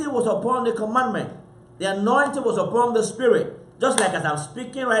anointing was upon the commandment. The anointing was upon the Spirit. Just like as I'm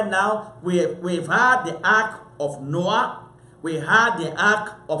speaking right now, we've had the ark of Noah. We had the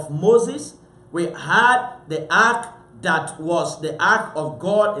ark of Moses. We had the ark that was the ark of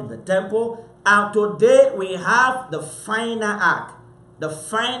God in the temple. And today we have the final ark. The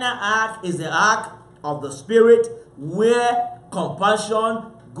final ark is the ark of the Spirit, where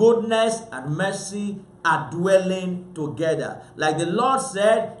compassion, goodness, and mercy are dwelling together. Like the Lord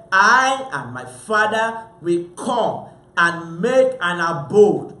said, I and my Father will come and make an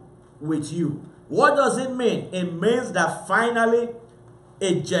abode with you. What does it mean? It means that finally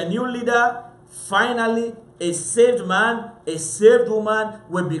a genuine leader, finally a saved man, a saved woman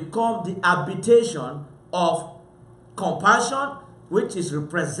will become the habitation of compassion, which is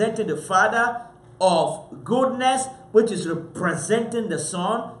representing the Father, of goodness, which is representing the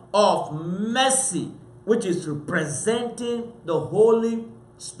Son, of mercy, which is representing the Holy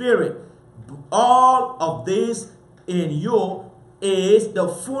Spirit. All of this in you is the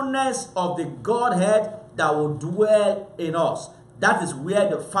fullness of the Godhead that will dwell in us. That is where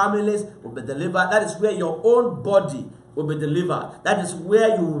the families will be delivered. That is where your own body will be delivered. That is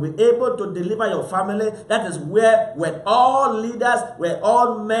where you will be able to deliver your family. That is where, when all leaders, when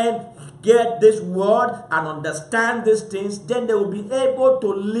all men get this word and understand these things, then they will be able to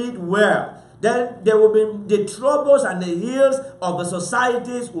lead well. Then there will be the troubles and the ills of the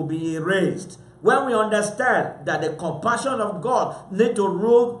societies will be erased. When we understand that the compassion of God need to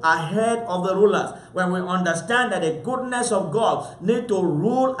rule ahead of the rulers, when we understand that the goodness of God need to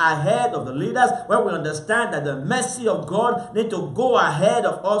rule ahead of the leaders, when we understand that the mercy of God need to go ahead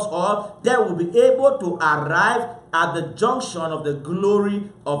of us all, then we'll be able to arrive at the junction of the glory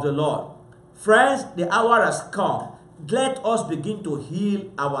of the Lord. Friends, the hour has come. Let us begin to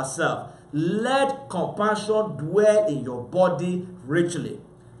heal ourselves. Let compassion dwell in your body richly.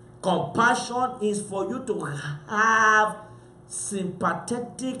 Compassion is for you to have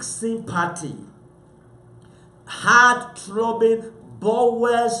sympathetic sympathy, heart-throbbing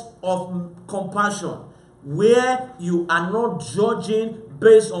bowels of compassion, where you are not judging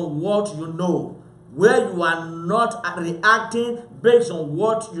based on what you know, where you are not reacting based on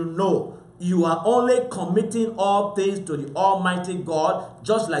what you know. You are only committing all things to the Almighty God,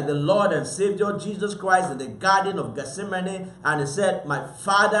 just like the Lord and Savior Jesus Christ in the Garden of Gethsemane. And He said, my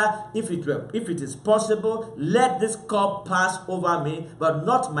Father, if it is possible, let this cup pass over me, but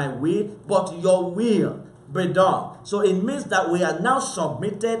not my will, but your will be done. So it means that we are now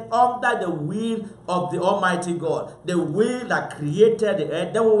submitted under the will of the Almighty God, the will that created the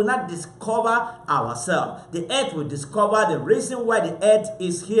earth. Then we will not discover ourselves. The earth will discover the reason why the earth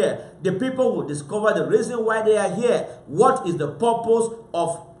is here. The people will discover the reason why they are here. What is the purpose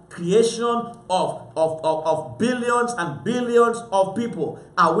of creation of billions and billions of people?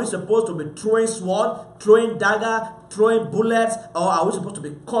 Are we supposed to be throwing sword, throwing dagger, throwing bullets, or are we supposed to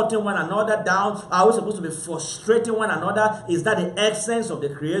be cutting one another down? Are we supposed to be frustrating one another? Is that the essence of the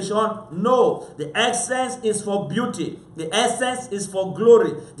creation? No. The essence is for beauty. The essence is for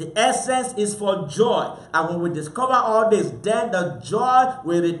glory. The essence is for joy. And when we discover all this, then the joy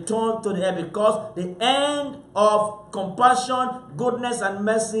will return to the earth, because the end of compassion, goodness, and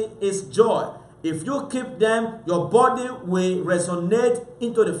mercy is joy. If you keep them, your body will resonate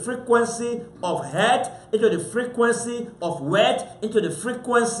into the frequency of health, into the frequency of wealth, into the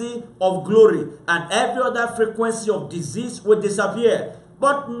frequency of glory. And every other frequency of disease will disappear.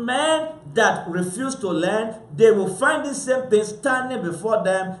 But men that refuse to learn, they will find the same thing standing before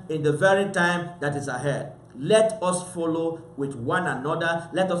them in the very time that is ahead. Let us follow with one another.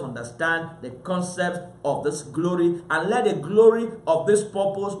 Let us understand the concept of this glory, and let the glory of this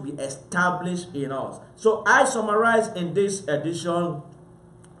purpose be established in us. So I summarize in this edition: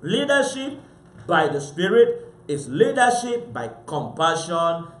 leadership by the Spirit is leadership by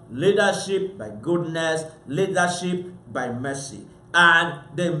compassion, leadership by goodness, leadership by mercy. And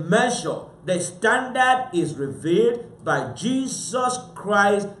the measure, the standard is revealed by Jesus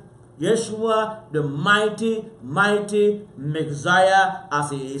Christ Yeshua, the mighty, mighty Messiah,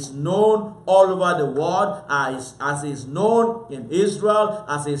 as he is known all over the world, as he is known in Israel,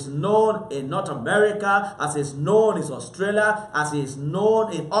 as he is known in North America, as he is known in Australia, as he is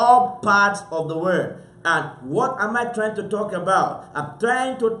known in all parts of the world. And what am I trying to talk about? I'm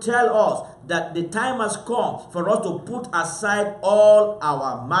trying to tell us that the time has come for us to put aside all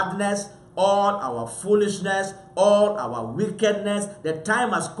our madness, all our foolishness, all our wickedness. The time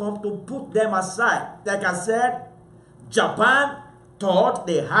has come to put them aside. Like I said, Japan thought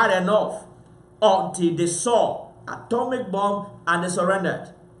they had enough until they saw atomic bomb and they surrendered.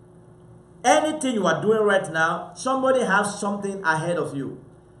 Anything you are doing right now, somebody has something ahead of you.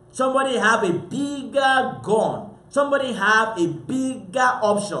 Somebody have a bigger gun. Somebody have a bigger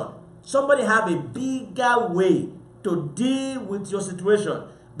option. Somebody have a bigger way to deal with your situation.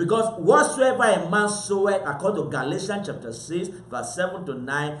 Because whatsoever a man soweth, according to Galatians chapter 6, verse 7 to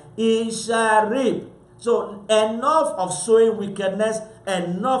 9, he shall reap. So enough of sowing wickedness,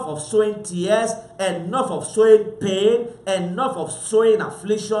 enough of sowing tears, enough of sowing pain, enough of sowing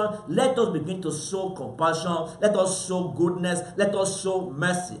affliction. Let us begin to sow compassion. Let us sow goodness. Let us sow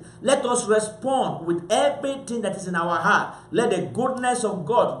mercy. Let us respond with everything that is in our heart. Let the goodness of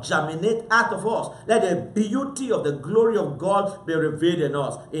God germinate out of us. Let the beauty of the glory of God be revealed in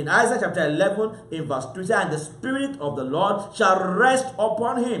us. In Isaiah chapter 11, in verse 2, and the Spirit of the Lord shall rest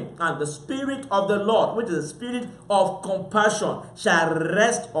upon him. And the Spirit of the Lord, which is the Spirit of compassion, shall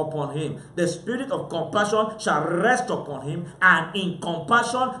rest upon him. The Spirit of compassion shall rest upon him. And in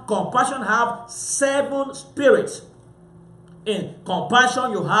compassion have 7 spirits. In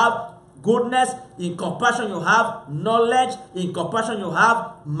compassion you have goodness. In compassion you have knowledge. In compassion you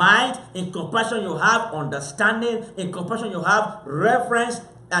have might. In compassion you have understanding. In compassion you have reverence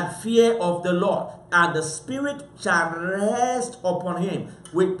and fear of the Lord. And the Spirit shall rest upon him.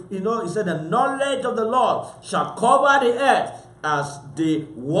 With, he said, the knowledge of the Lord shall cover the earth as the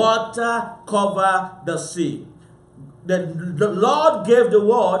water cover the sea. The Lord gave the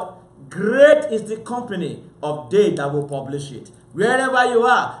word. Great is the company of they that will publish it. Wherever you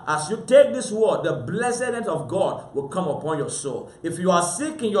are, as you take this word, the blessedness of God will come upon your soul. If you are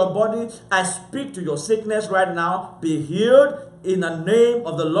sick in your body, I speak to your sickness right now. Be healed in the name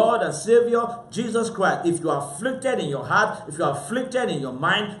of the Lord and Savior, Jesus Christ. If you are afflicted in your heart, if you are afflicted in your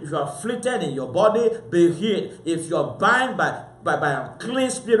mind, if you are afflicted in your body, be healed. If you are bound by unclean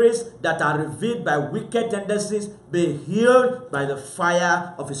spirits that are revealed by wicked tendencies, be healed by the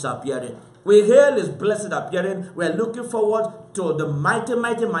fire of his appearing. We hail his blessed appearing. We are looking forward to the mighty,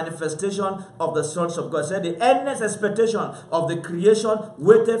 mighty manifestation of the sons of God. Said the endless expectation of the creation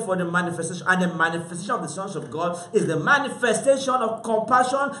waited for the manifestation. And the manifestation of the sons of God is the manifestation of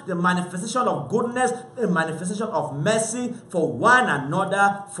compassion, the manifestation of goodness, the manifestation of mercy for one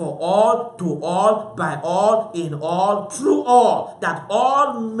another, for all, to all, by all, in all, through all, that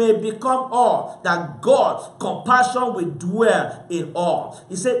all may become all, that God's compassion will dwell in all.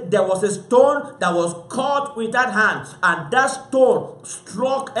 He said there was a stone that was cut with that hand, and that stone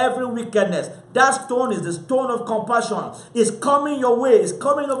struck every wickedness. That stone is the stone of compassion. It's coming your way. It's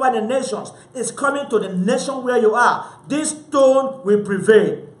coming over the nations. It's coming to the nation where you are. This stone will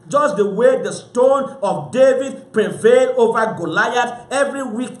prevail. Just the way the stone of David prevailed over Goliath, every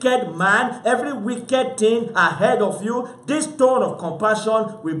wicked man, every wicked thing ahead of you, this stone of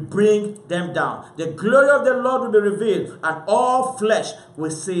compassion will bring them down. The glory of the Lord will be revealed, and all flesh will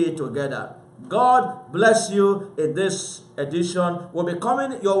see it together. God bless you in this edition. We'll be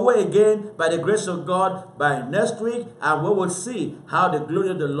coming your way again by the grace of God by next week, and we will see how the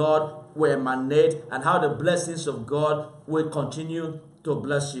glory of the Lord will emanate and how the blessings of God will continue to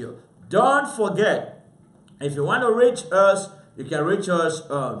bless you. Don't forget, if you want to reach us, you can reach us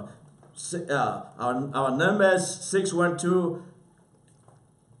on our number is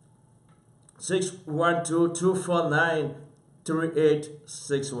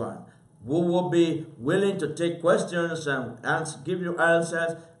 612-249-3861. We will be willing to take questions and give you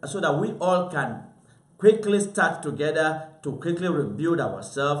answers so that we all can quickly start together to quickly rebuild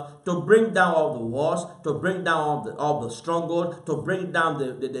ourselves, to bring down all the walls, to bring down all the stronghold, to bring down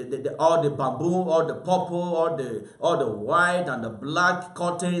all the bamboo, all the purple, all the white and the black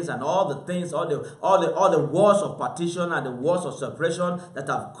curtains and all the things, all the walls of partition and the walls of separation that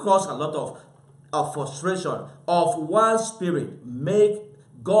have caused a lot of frustration. Of one spirit,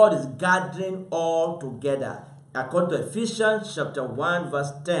 God is gathering all together. According to Ephesians chapter 1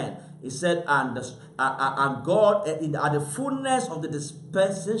 verse 10, he said, and God, at the fullness of the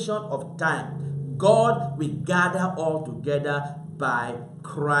dispensation of time, God will gather all together by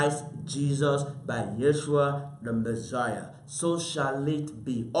Christ Jesus, by Yeshua the Messiah. So shall it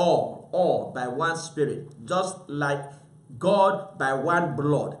be. All by one Spirit, just like God by one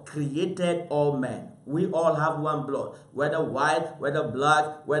blood created all men. We all have one blood, whether white, whether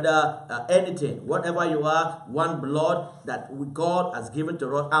black, whether anything, whatever you are, one blood that God has given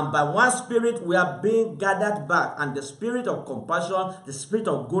to us. And by one Spirit, we are being gathered back. And the Spirit of compassion, the Spirit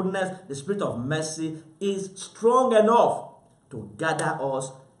of goodness, the Spirit of mercy is strong enough to gather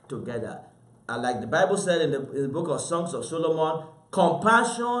us together. And like the Bible said in the book of Songs of Solomon,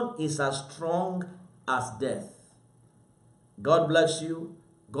 compassion is as strong as death. God bless you.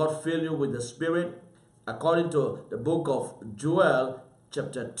 God fill you with the Spirit. According to the book of Joel,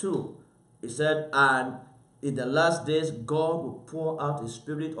 chapter 2, he said, and in the last days, God will pour out His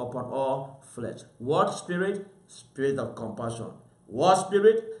Spirit upon all flesh. What Spirit? Spirit of compassion. What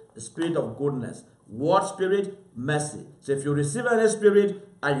Spirit? The Spirit of goodness. What Spirit? Mercy. So if you receive any Spirit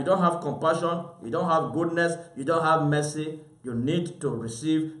and you don't have compassion, you don't have goodness, you don't have mercy, you need to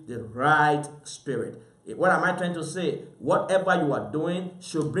receive the right Spirit. What am I trying to say? Whatever you are doing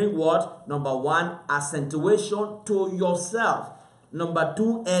should bring what? Number one, accentuation to yourself. Number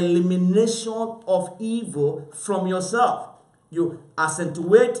two, elimination of evil from yourself. You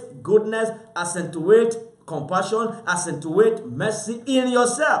accentuate goodness, accentuate compassion, accentuate mercy in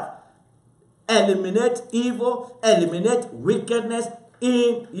yourself. Eliminate evil, eliminate wickedness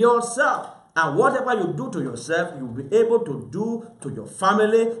in yourself. And whatever you do to yourself, you'll be able to do to your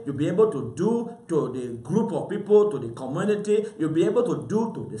family, you'll be able to do to the group of people, to the community, you'll be able to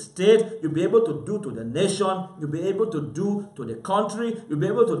do to the state, you'll be able to do to the nation, you'll be able to do to the country, you'll be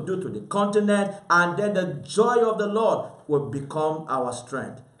able to do to the continent, and then the joy of the Lord will become our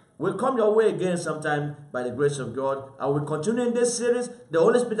strength. We'll come your way again sometime by the grace of God. And we'll continue in this series. The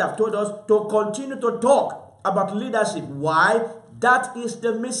Holy Spirit has told us to continue to talk about leadership. Why? That is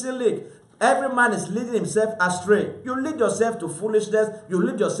the missing link. Every man is leading himself astray. You lead yourself to foolishness. You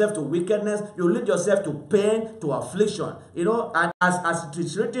lead yourself to wickedness. You lead yourself to pain, to affliction. You know, and as it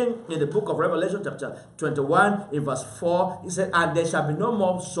is written in the book of Revelation chapter 21 in verse 4, he said, and there shall be no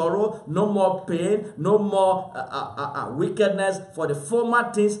more sorrow, no more pain, no more wickedness, for the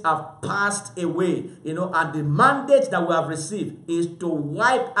former things have passed away. You know, and the mandate that we have received is to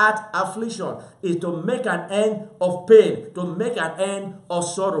wipe out affliction, is to make an end of pain, to make an end of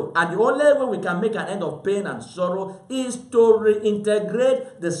sorrow. And the only way we can make an end of pain and sorrow is to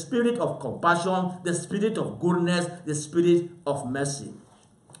reintegrate the spirit of compassion, the spirit of goodness, the spirit of mercy.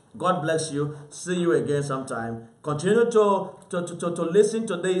 God bless you. See you again sometime. Continue to listen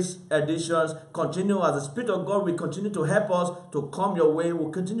to these editions. Continue as the Spirit of God will continue to help us to come your way.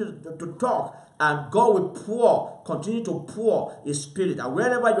 We'll continue to talk. And God will continue to pour His Spirit. And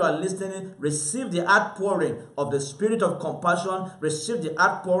wherever you are listening, receive the outpouring of the Spirit of compassion. Receive the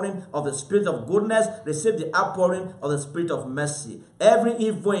outpouring of the Spirit of goodness. Receive the outpouring of the Spirit of mercy. Every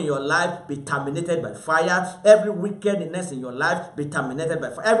evil in your life be terminated by fire. Every wickedness in your life be terminated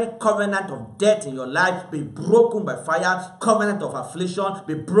by fire. Every covenant of death in your life be broken by fire. Covenant of affliction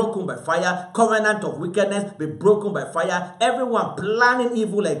be broken by fire. Covenant of wickedness be broken by fire. Everyone planning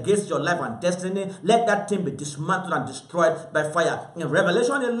evil against your life and destiny, let that thing be dismantled and destroyed by fire. In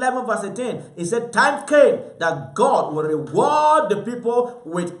Revelation 11 verse 18, it said, time came that God will reward the people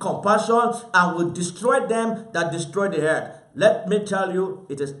with compassion and will destroy them that destroy the earth. Let me tell you,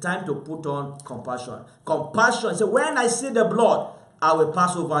 it is time to put on compassion. Compassion. So when I see the blood, I will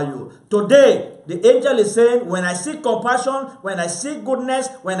pass over you. Today, the angel is saying, when I see compassion, when I see goodness,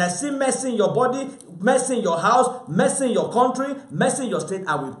 when I see mercy in your body, mercy in your house, mercy in your country, mercy in your state,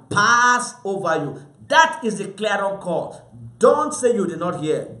 I will pass over you. That is the clarion call. Don't say you did not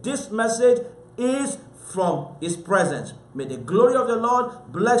hear. This message is from His presence. May the glory of the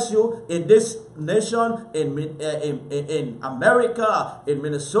Lord bless you in this nation, in America, in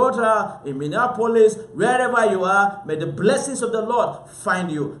Minnesota, in Minneapolis, wherever you are. May the blessings of the Lord find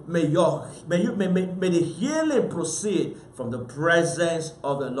you. May the healing proceed from the presence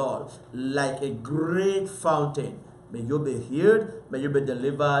of the Lord like a great fountain. May you be healed. May you be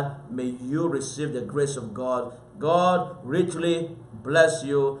delivered. May you receive the grace of God. God richly bless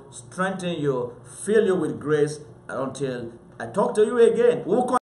you, strengthen you, fill you with grace until I talk to you again.